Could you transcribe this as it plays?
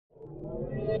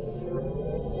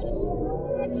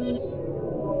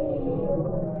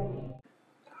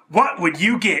What would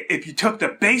you get if you took the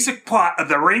basic plot of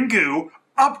the Ringu,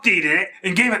 updated it,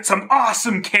 and gave it some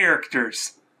awesome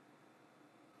characters?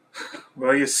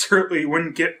 Well, you certainly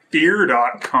wouldn't get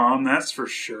FearDotCom, that's for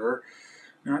sure.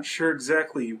 Not sure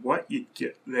exactly what you'd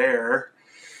get there.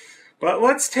 But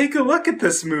let's take a look at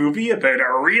this movie about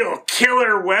a real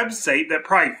killer website that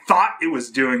probably thought it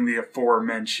was doing the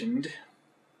aforementioned.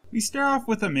 We start off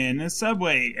with a man in a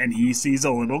subway, and he sees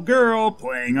a little girl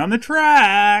playing on the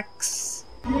tracks.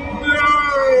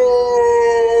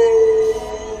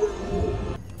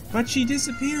 But she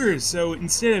disappears, so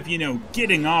instead of,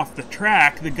 getting off the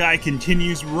track, the guy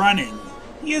continues running.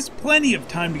 He has plenty of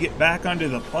time to get back onto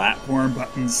the platform, but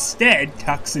instead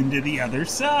tucks into the other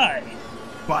side.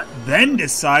 But then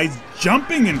decides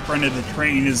jumping in front of the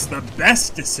train is the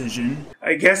best decision.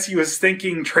 I guess he was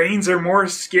thinking trains are more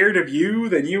scared of you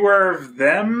than you are of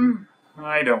them?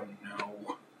 I don't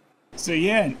know. So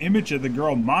yeah, an image of the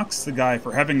girl mocks the guy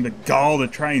for having the gall to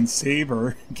try and save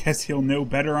her. Guess he'll know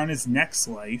better on his next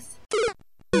life.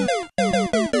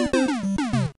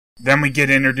 Then we get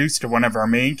introduced to one of our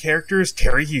main characters,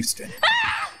 Terry Houston.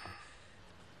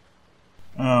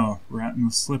 Oh, rat in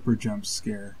the slipper jump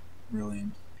scare.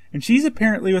 Brilliant. And she's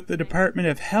apparently with the Department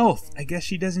of Health. I guess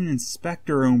she doesn't inspect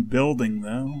her own building,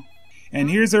 though. And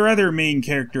here's our other main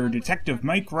character, Detective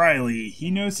Mike Riley.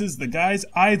 He notices the guy's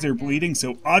eyes are bleeding,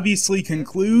 so obviously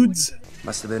concludes...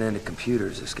 Must have been into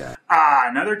computers, this guy. Ah,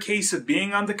 another case of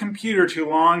being on the computer too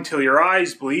long till your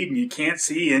eyes bleed and you can't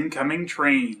see incoming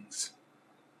trains.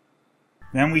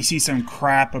 Then we see some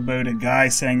crap about a guy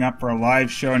setting up for a live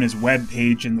show on his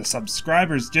webpage and the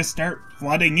subscribers just start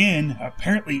flooding in.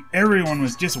 Apparently everyone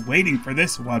was just waiting for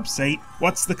this website.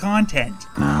 What's the content?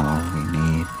 Now all we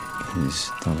need is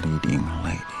the leading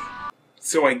lady.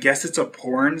 So I guess it's a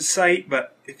porn site,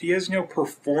 but if he has no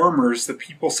performers, the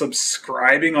people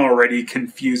subscribing already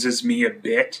confuses me a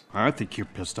bit. I think you're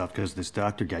pissed off because this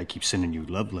doctor guy keeps sending you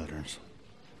love letters.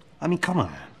 I mean, come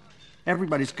on.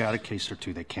 Everybody's got a case or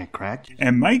two they can't crack.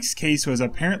 And Mike's case was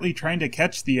apparently trying to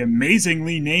catch the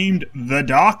amazingly named The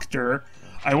Doctor.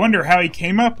 I wonder how he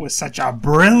came up with such a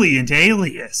brilliant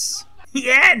alias.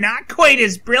 Yeah, not quite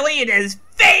as brilliant as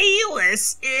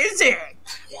Phelous, is it?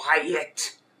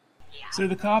 Quiet. So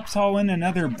the cops haul in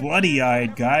another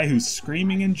bloody-eyed guy who's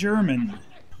screaming in German.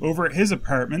 Over at his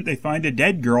apartment, they find a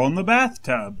dead girl in the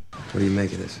bathtub. What do you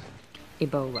make of this?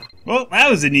 Ebola. Well, that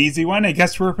was an easy one. I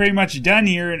guess we're pretty much done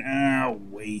here.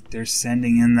 And, wait, they're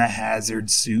sending in the hazard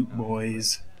suit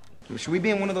boys. Should we be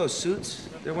in one of those suits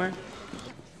they're wearing?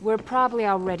 We're probably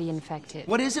already infected.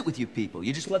 What is it with you people?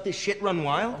 You just let this shit run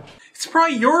wild? It's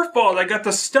probably your fault I got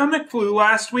the stomach flu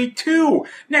last week, too.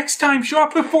 Next time, show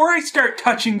up before I start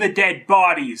touching the dead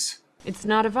bodies. It's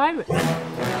not a virus.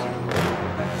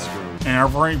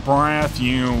 Every breath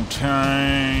you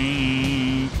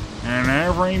take, and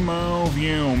every move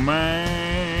you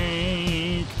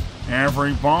make,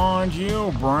 every bond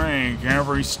you break,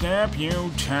 every step you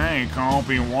take, I'll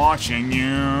be watching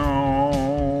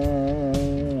you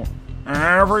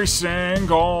every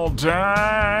single day.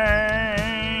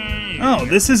 Oh,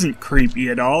 this isn't creepy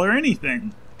at all or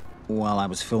anything. Well, I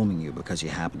was filming you because you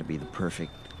happen to be the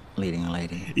perfect leading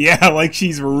lady. Yeah, like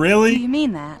she's really... Do you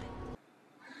mean that?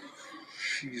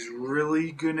 She's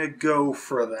really gonna go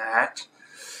for that.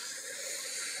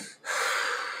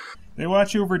 They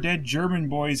watch over dead German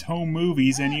boy's home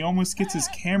movies, and he almost gets his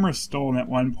camera stolen at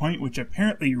one point, which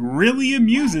apparently really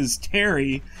amuses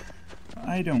Terry.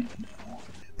 I don't know.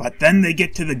 But then they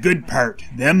get to the good part,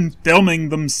 them filming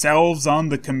themselves on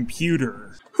the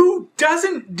computer. Who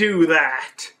doesn't do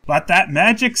that? But that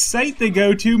magic site they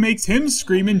go to makes him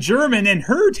scream in German and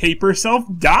her tape herself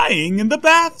dying in the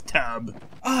bathtub.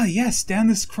 Ah, yes, down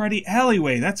this cruddy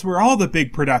alleyway. That's where all the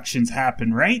big productions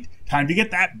happen, right? Time to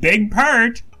get that big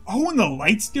part. Oh, and the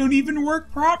lights don't even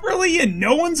work properly and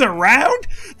no one's around?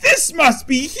 This must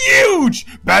be huge!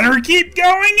 Better keep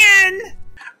going in!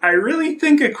 I really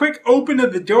think a quick open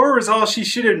of the door was all she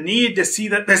should have needed to see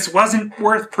that this wasn't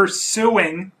worth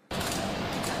pursuing.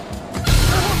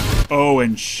 Oh,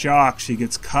 in shock, she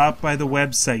gets caught by the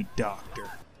website doctor.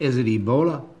 Is it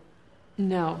Ebola?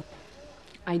 No.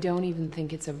 I don't even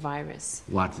think it's a virus.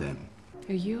 What then?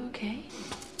 Are you okay?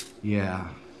 Yeah.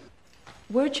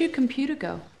 Where'd your computer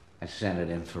go? I sent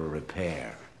it in for a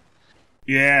repair.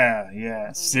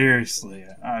 Yeah, seriously.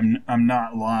 I'm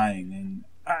not lying, and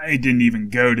I didn't even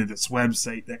go to this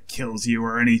website that kills you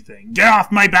or anything. Get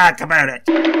off my back about it!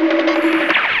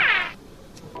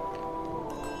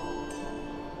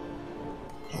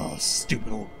 Oh,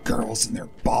 stupid little girls and their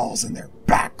balls and their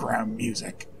background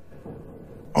music.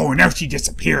 Oh, now she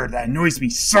disappeared. That annoys me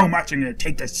so much I'm gonna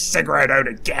take the cigarette out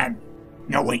again.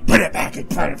 No, wait, put it back in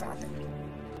front of her.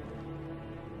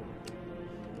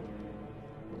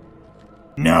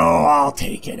 No, I'll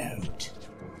take it out.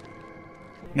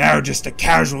 Now just to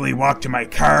casually walk to my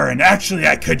car, and actually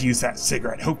I could use that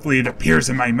cigarette. Hopefully it appears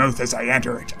in my mouth as I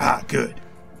enter it. Ah, good.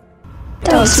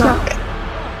 Don't smoke.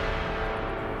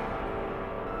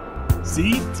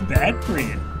 See, it's bad for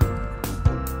you.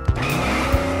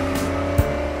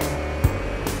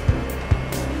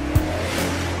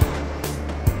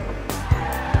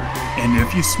 And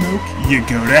if you smoke, you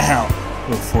go to hell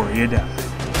before you die.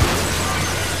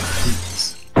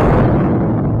 Please.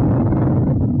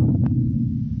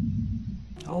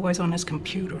 Always on his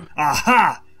computer.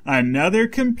 Aha! Another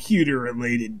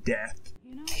computer-related death.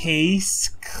 Case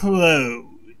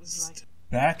closed.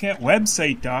 Back at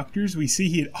Website Doctors, we see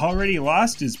he had already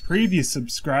lost his previous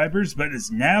subscribers, but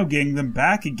is now getting them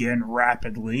back again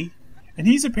rapidly. And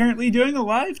he's apparently doing a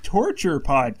live torture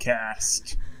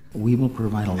podcast. We will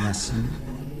provide a lesson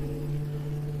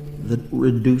that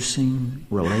reducing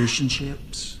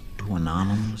relationships to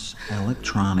anonymous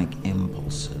electronic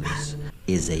impulses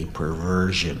is a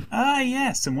perversion. Ah,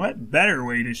 yes, and what better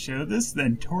way to show this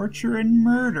than torture and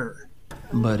murder?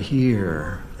 But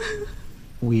here,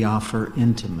 we offer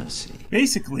intimacy.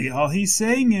 Basically, all he's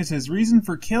saying is his reason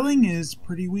for killing is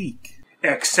pretty weak.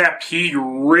 Except he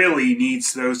really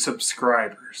needs those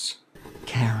subscribers.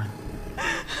 Karen,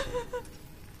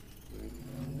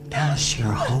 tell us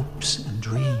your hopes and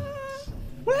dreams.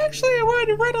 Well, actually, I wanted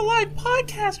to write a live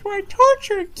podcast where I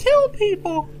torture and kill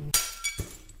people.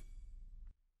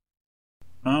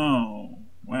 Oh,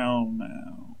 well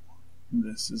now,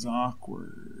 this is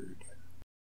awkward.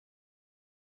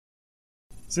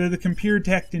 So the computer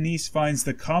tech Denise finds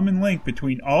the common link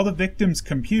between all the victims'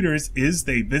 computers is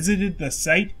they visited the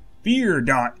site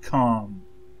FearDotCom.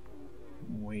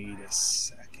 Wait a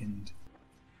second.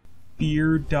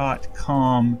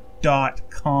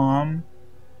 FearDotCom.com?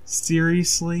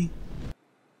 Seriously?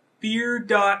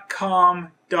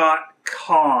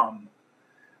 FearDotCom.com.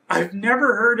 I've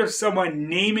never heard of someone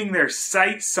naming their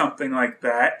site something like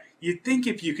that. You'd think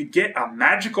if you could get a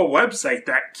magical website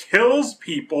that kills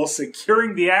people,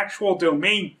 securing the actual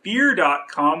domain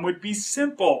Fear.com would be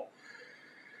simple.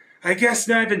 I guess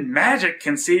not even magic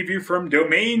can save you from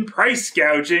domain price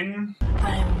gouging.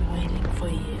 I'm waiting for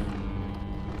you,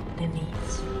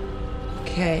 Denise.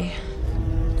 Okay.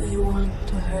 Do you want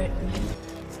to hurt me?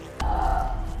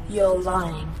 You're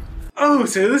lying. Oh,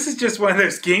 so this is just one of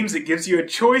those games that gives you a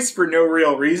choice for no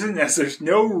real reason, as there's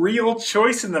no real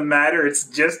choice in the matter, it's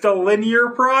just a linear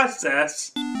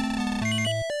process.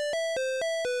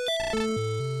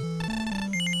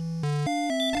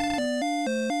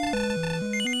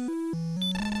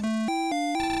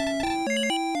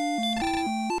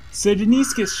 So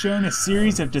Denise gets shown a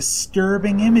series of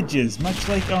disturbing images, much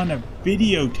like on a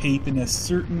videotape in a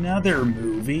certain other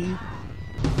movie.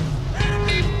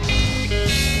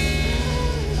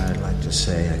 I'd like to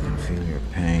say I can feel your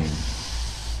pain,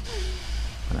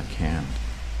 but I can't.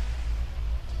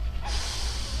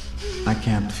 I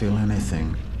can't feel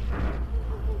anything.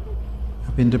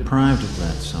 I've been deprived of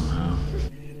that somehow.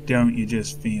 Don't you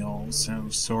just feel so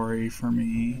sorry for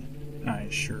me? I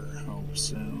sure hope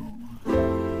so.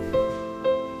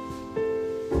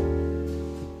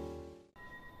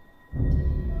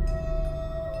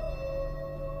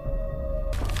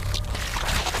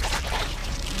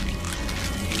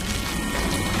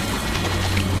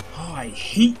 I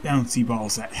hate bouncy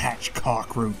balls that hatch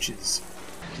cockroaches.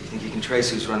 Do you think you can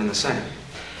trace who's running the site?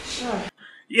 Sure.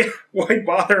 Yeah, why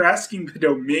bother asking the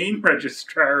domain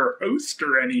registrar or host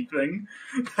or anything?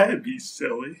 That'd be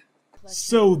silly.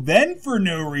 So then, for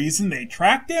no reason, they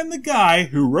track down the guy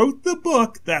who wrote the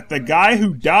book that the guy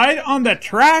who died on the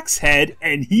tracks had,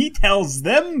 and he tells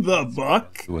them the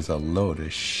book. It was a load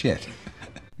of shit.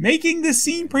 Making the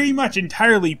scene pretty much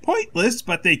entirely pointless,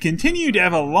 but they continue to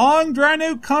have a long,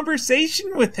 drawn-out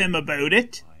conversation with him about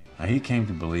it. He came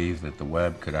to believe that the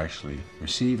web could actually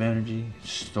receive energy,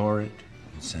 store it,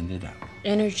 and send it out.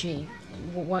 Energy?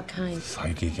 What kind?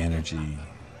 Psychic energy,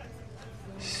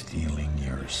 stealing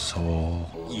your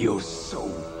soul. Your soul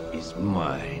is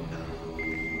mine.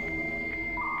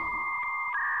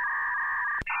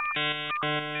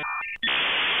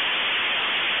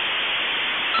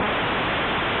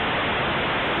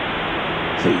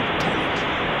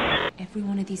 Every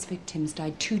one of these victims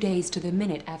died 2 days to the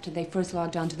minute after they first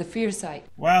logged onto the Fear site.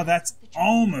 Wow, that's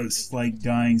almost like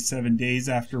dying 7 days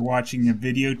after watching a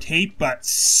videotape, but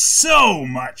so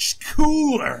much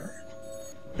cooler!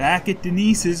 Back at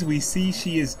Denise's, we see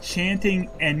she is chanting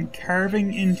and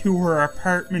carving into her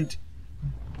apartment,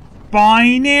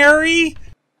 binary?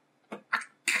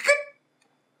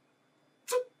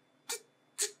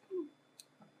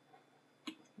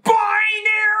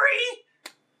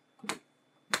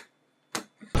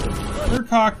 Her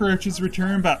cockroaches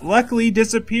return, but luckily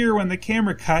disappear when the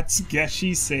camera cuts. Guess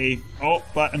she's safe. Oh,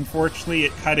 but unfortunately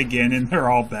it cut again and they're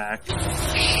all back.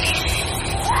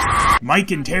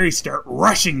 Mike and Terry start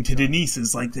rushing to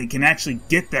Denise's like they can actually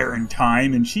get there in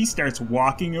time, and she starts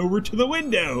walking over to the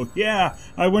window. Yeah,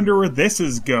 I wonder where this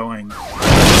is going.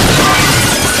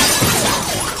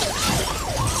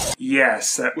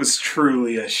 Yes, that was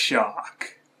truly a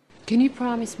shock. Can you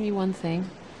promise me one thing?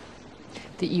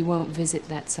 That you won't visit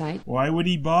that site? Why would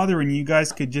he bother when you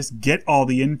guys could just get all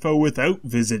the info without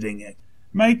visiting it?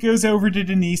 Mike goes over to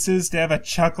Denise's to have a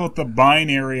chuckle at the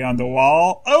binary on the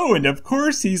wall. Oh, and of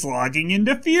course he's logging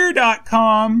into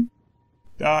FearDotCom.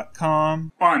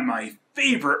 On my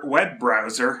favorite web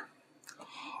browser,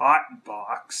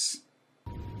 Hotbox.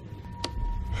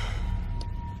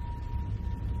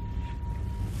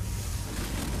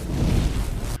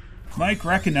 Mike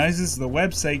recognizes the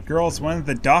website girl as one of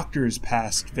the doctor's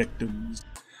past victims.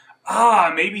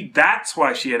 Ah, maybe that's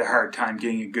why she had a hard time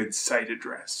getting a good site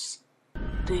address.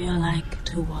 Do you like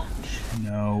to watch?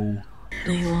 No.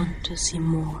 Do you want to see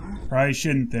more? Probably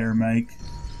shouldn't there, Mike.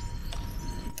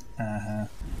 Uh-huh.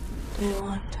 Do you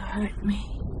want to hurt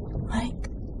me, Mike?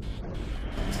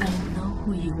 I know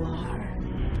who you are.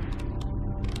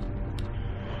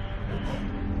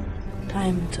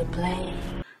 Time to play.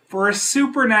 For a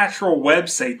supernatural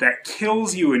website that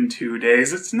kills you in 2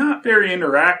 days, it's not very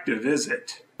interactive, is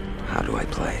it? How do I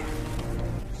play?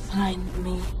 Find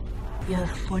me. You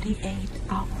have 48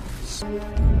 hours.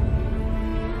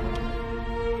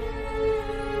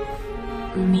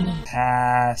 Me.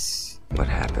 Pass. What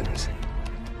happens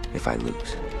if I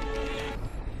lose?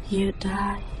 You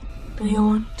die. Do you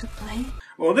want to play?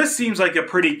 Well, this seems like a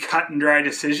pretty cut and dry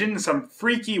decision. Some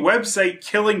freaky website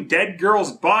killing dead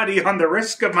girl's body on the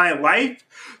risk of my life.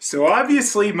 So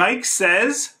obviously Mike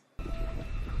says...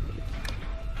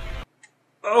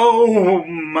 Oh,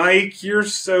 Mike, you're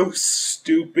so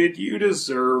stupid. You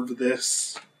deserve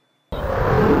this.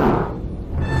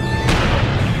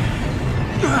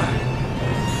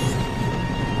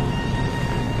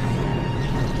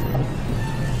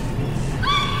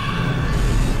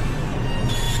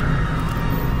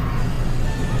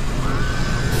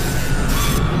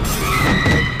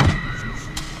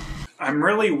 I'm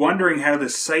really wondering how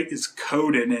this site is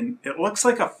coded, and it looks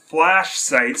like a Flash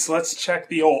site, so let's check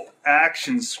the old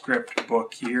action script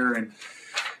book here and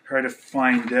try to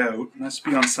find out. It must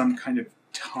be on some kind of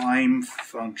time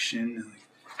function.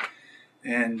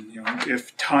 And, you know,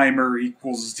 if timer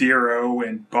equals 0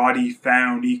 and body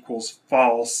found equals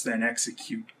false, then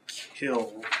execute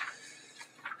kill.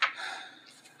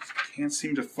 Can't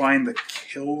seem to find the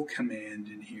kill command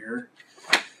in here.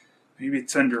 Maybe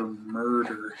it's under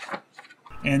murder.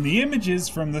 And the images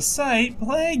from the site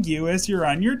plague you as you're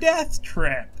on your death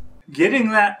trip. Getting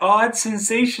that odd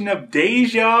sensation of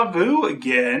deja vu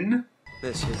again.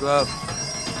 This, your glove.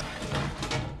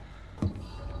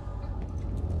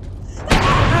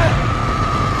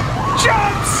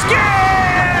 Jump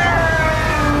scare!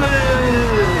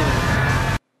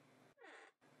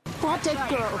 What a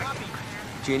girl.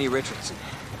 Jeannie Richardson.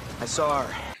 I saw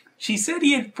her. She said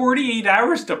he had 48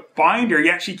 hours to find her,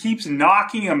 yet she keeps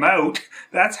knocking him out.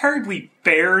 That's hardly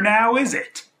fair now, is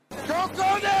it? Don't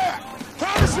go there!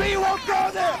 Promise me you won't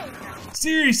go there!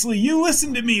 Seriously, you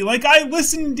listen to me like I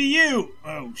listened to you!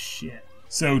 Oh, shit.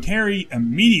 So Terry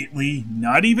immediately,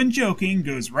 not even joking,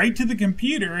 goes right to the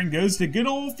computer and goes to good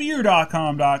old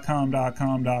FearDotCom. Why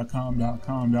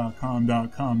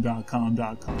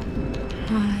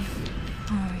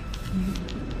are you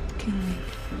killing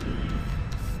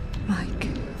Mike?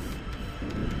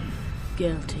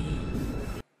 Guilty.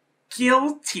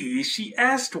 Guilty? She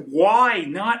asked why,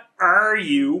 not are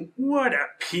you? What a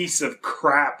piece of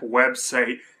crap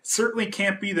website. Certainly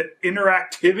can't be the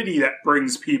interactivity that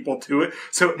brings people to it,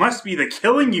 so it must be the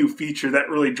killing you feature that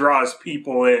really draws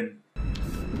people in.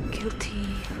 Guilty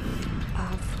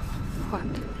of what?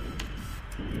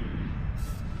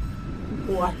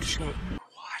 Watching.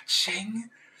 Watching?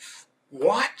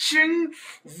 Watching?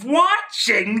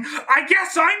 Watching? I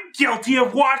guess I'm guilty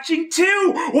of watching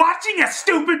too! Watching a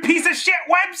stupid piece of shit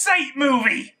website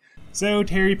movie! So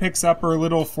Terry picks up her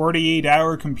little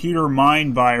 48-hour computer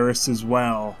mind virus as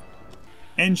well.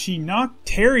 And she knocked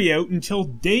Terry out until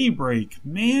daybreak.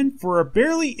 Man, for a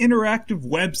barely interactive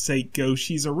website ghost,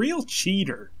 she's a real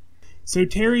cheater. So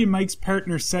Terry and Mike's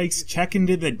partner Sykes check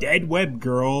into the dead web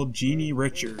girl, Jeannie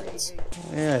Richards.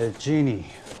 Yeah, Jeannie.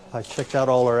 I checked out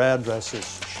all her addresses.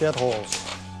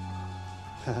 Shitholes.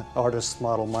 Artist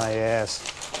model my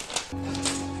ass.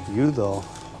 You, though.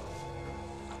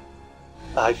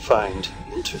 I find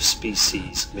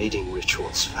interspecies mating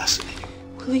rituals fascinating.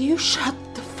 Will you shut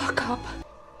the fuck up?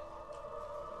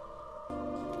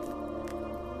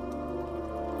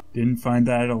 Didn't find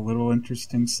that a little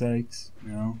interesting, Sykes?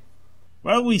 No?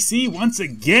 Well, we see once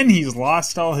again he's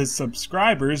lost all his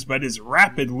subscribers, but is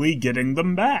rapidly getting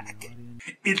them back.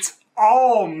 It's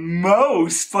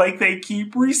almost like they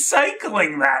keep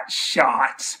recycling that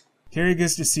shot. Terry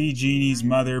goes to see Jeannie's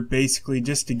mother, basically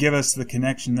just to give us the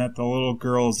connection that the little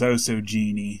girl is also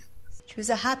Jeannie. She was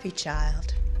a happy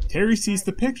child. Terry sees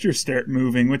the picture start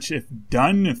moving, which if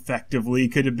done effectively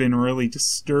could have been a really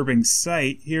disturbing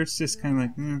sight. Here it's just kind of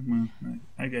like, well,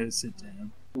 I gotta sit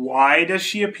down. Why does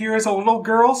she appear as a little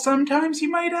girl sometimes, you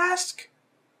might ask?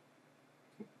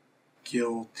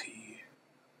 Guilty.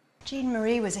 Jean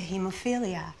Marie was a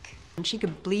hemophiliac, and she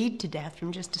could bleed to death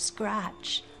from just a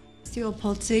scratch. It's the old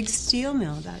Polzig steel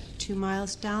mill about 2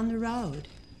 miles down the road.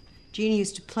 Jean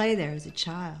used to play there as a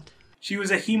child. She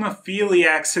was a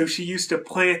hemophiliac, so she used to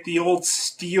play at the old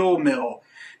steel mill.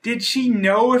 Did she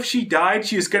know if she died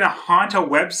she was going to haunt a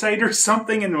website or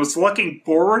something and was looking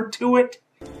forward to it?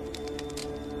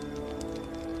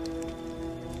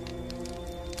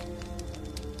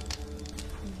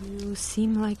 You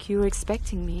seem like you were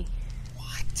expecting me.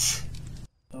 What?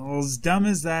 Well, as dumb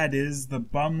as that is, the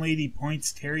bum lady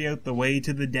points Terry out the way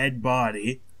to the dead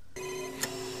body.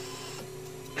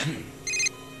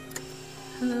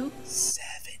 Hello?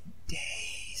 7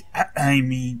 days. I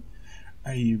mean,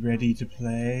 are you ready to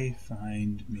play?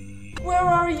 Find me. Where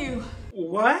are you?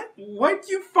 What? What'd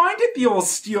you find at the old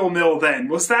steel mill then?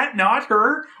 Was that not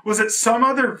her? Was it some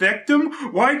other victim?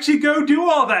 Why'd you go do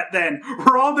all that then?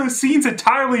 Were all those scenes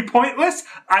entirely pointless?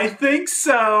 I think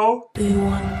so. Do you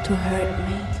want to hurt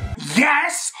me?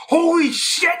 Yes! Holy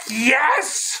shit,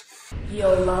 yes!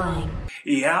 You're lying.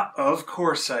 Yeah, of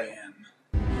course I am.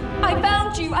 I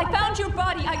found you! I found your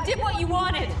body! I did what you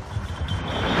wanted!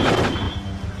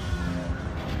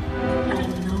 I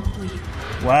know who you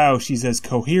are. Wow, she's as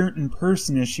coherent in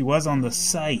person as she was on the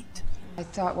site. I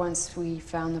thought once we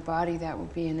found the body that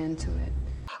would be an end to it.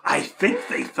 I think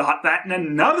they thought that in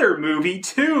another movie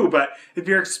too, but if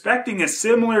you're expecting a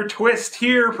similar twist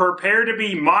here, prepare to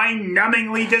be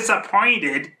mind-numbingly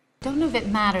disappointed. Don't know if it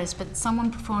matters, but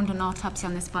someone performed an autopsy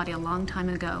on this body a long time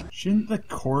ago. Shouldn't the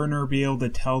coroner be able to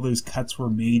tell those cuts were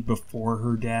made before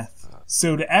her death?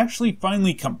 So to actually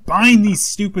finally combine these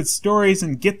stupid stories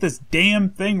and get this damn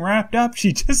thing wrapped up,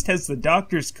 she just has the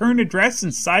doctor's current address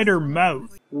inside her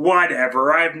mouth.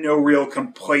 Whatever, I have no real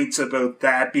complaints about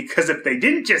that, because if they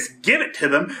didn't just give it to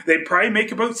them, they'd probably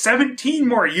make about 17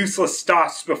 more useless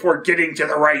stops before getting to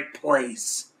the right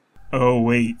place. Oh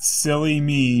wait, silly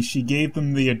me, she gave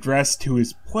them the address to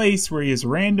his place where he has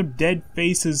random dead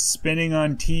faces spinning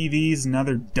on TVs and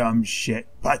other dumb shit.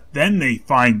 But then they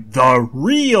find the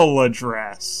real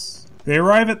address. They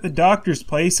arrive at the doctor's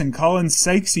place and call in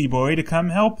Sykesy Boy to come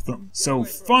help them. So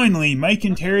finally, Mike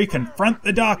and Terry confront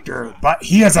the doctor, but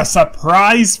he has a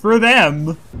surprise for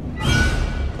them.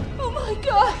 Oh my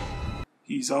god!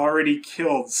 He's already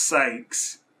killed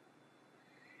Sykes.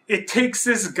 It takes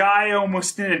this guy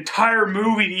almost an entire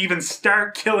movie to even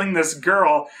start killing this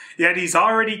girl, yet he's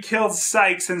already killed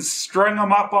Sykes and strung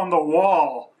him up on the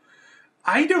wall.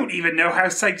 I don't even know how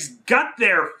Sykes got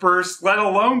there first, let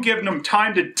alone giving him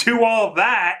time to do all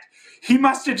that. He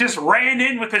must have just ran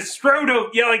in with his throat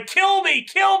out yelling, kill me,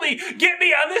 get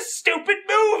me out of this stupid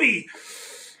movie.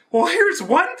 Well, here's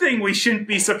one thing we shouldn't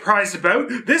be surprised about.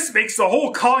 This makes the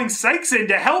whole calling Sykes in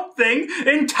to help thing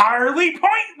entirely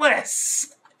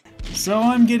pointless. So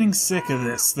I'm getting sick of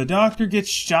this. The doctor gets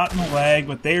shot in the leg,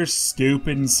 but they're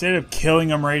stupid. Instead of killing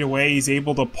him right away, he's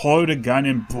able to pull out a gun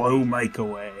and blow Mike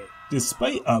away.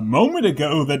 Despite a moment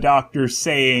ago the doctor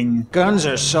saying, guns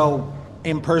are so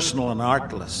impersonal and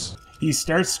artless. He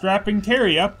starts strapping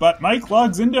Terry up, but Mike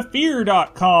logs into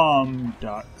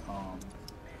FearDotCom.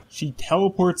 She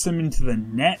teleports him into the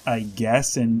net, I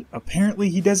guess, and apparently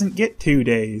he doesn't get 2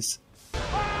 days.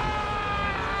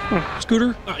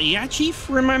 Scooter? Yeah, Chief?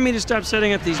 Remind me to stop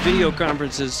setting up these video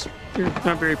conferences. They're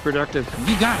not very productive.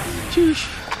 You got it. Sheesh.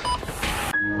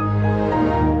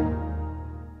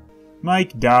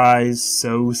 Mike dies,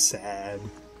 so sad.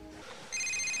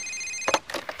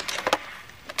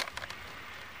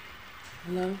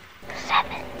 Hello? 7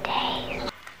 days.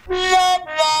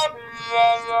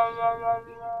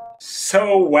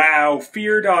 So wow,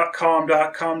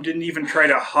 FearDotCom didn't even try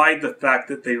to hide the fact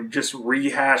that they just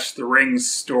rehashed the Ring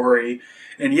story.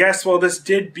 And yes, while this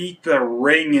did beat The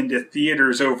Ring into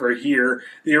theaters over here,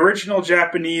 the original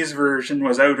Japanese version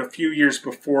was out a few years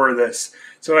before this.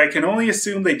 So I can only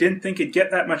assume they didn't think it'd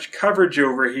get that much coverage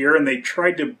over here and they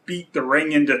tried to beat The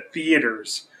Ring into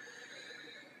theaters.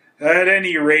 At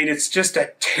any rate, it's just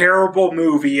a terrible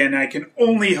movie, and I can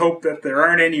only hope that there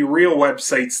aren't any real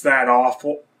websites that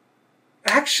awful.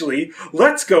 Actually,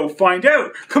 let's go find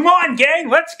out. Come on, gang,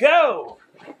 let's go!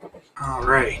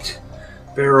 Alright,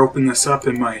 better open this up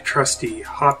in my trusty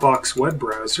Hotbox web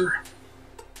browser.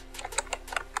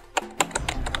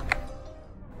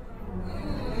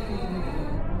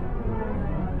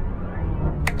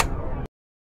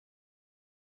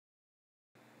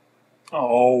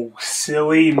 Oh,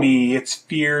 silly me, it's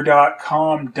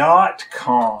FearDotCom.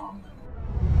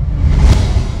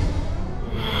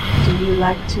 Do you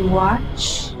like to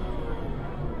watch?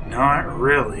 Not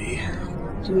really.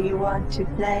 Do you want to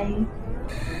play?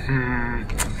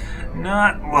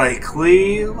 Not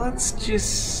likely. Let's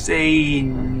just say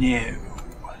no.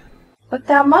 But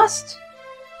thou must.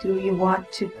 Do you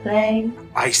want to play?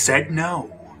 I said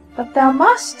no. But thou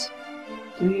must.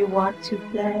 Do you want to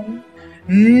play?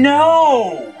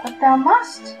 No! But thou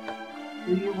must.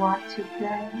 Do you want to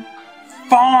play?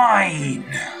 Fine!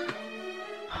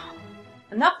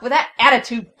 Enough with that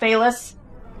attitude, Phelous.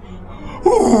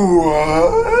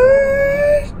 What?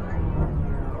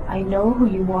 I know who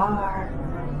you are.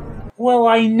 Well,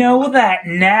 I know that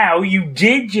now. You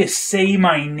did just say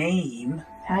my name.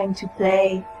 Time to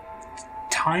play.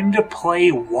 Time to play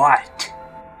what?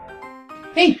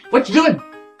 Hey, what you doing?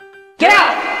 Get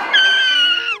out!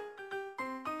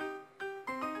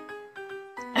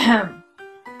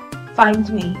 Find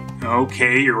me.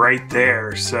 Okay, you're right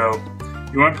there. So,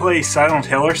 you want to play Silent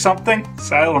Hill or something?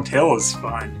 Silent Hill is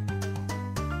fun.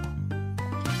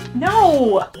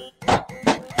 No!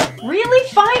 Really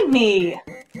find me!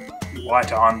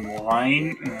 What,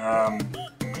 online?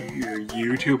 Your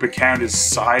YouTube account is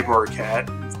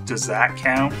Cyborcat. Does that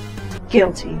count?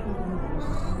 Guilty.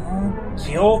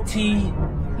 Guilty?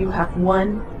 You have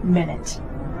 1 minute.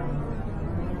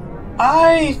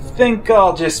 I think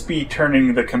I'll just be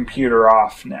turning the computer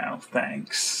off now,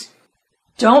 thanks.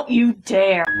 Don't you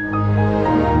dare!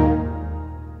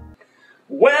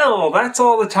 Well, that's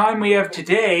all the time we have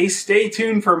today. Stay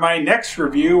tuned for my next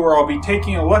review where I'll be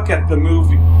taking a look at the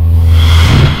movie.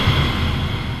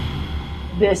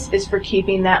 This is for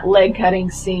keeping that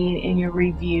leg-cutting scene in your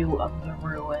review of The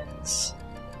Ruins.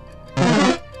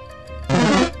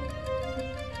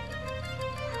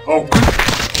 Oh.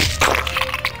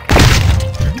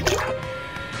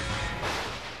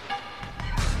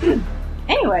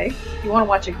 Anyway, if you want to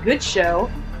watch a good show,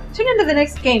 tune into the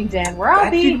next Game Den, where I'll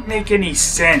That be... didn't make any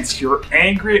sense. You're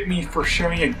angry at me for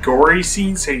showing a gory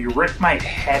scene, so you ripped my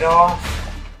head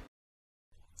off?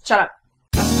 Shut up.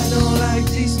 I don't like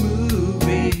this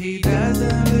movie. He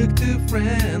doesn't look too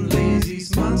friendly.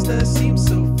 These monsters seem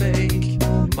so fake.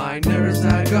 My nerves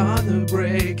are gonna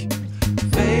break.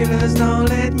 Phelous, don't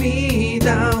let me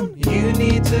down. You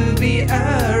need to be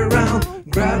around.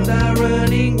 Grab that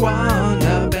running one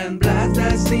up and blast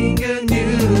that single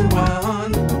new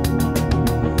one.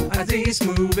 This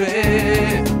movie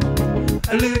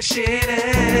look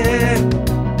shitty.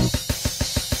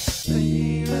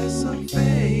 Phelous, oh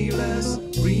Phelous,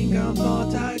 bring on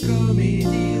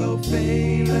multi-comedy. Oh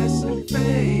Phelous, oh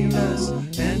Phelous,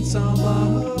 and some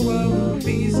more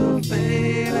movies. Oh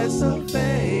Phelous, oh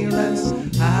Phelous,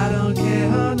 I don't care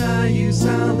how nice you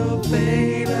sound. Oh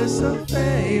Phelous, oh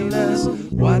Phelous,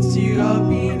 what's your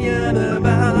opinion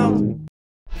about?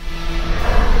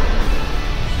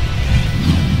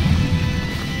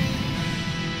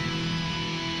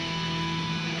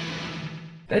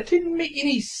 That didn't make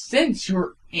any sense. You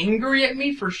were angry at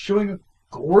me for showing a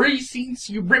gory scene,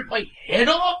 so you ripped my head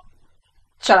off?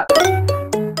 Shut up.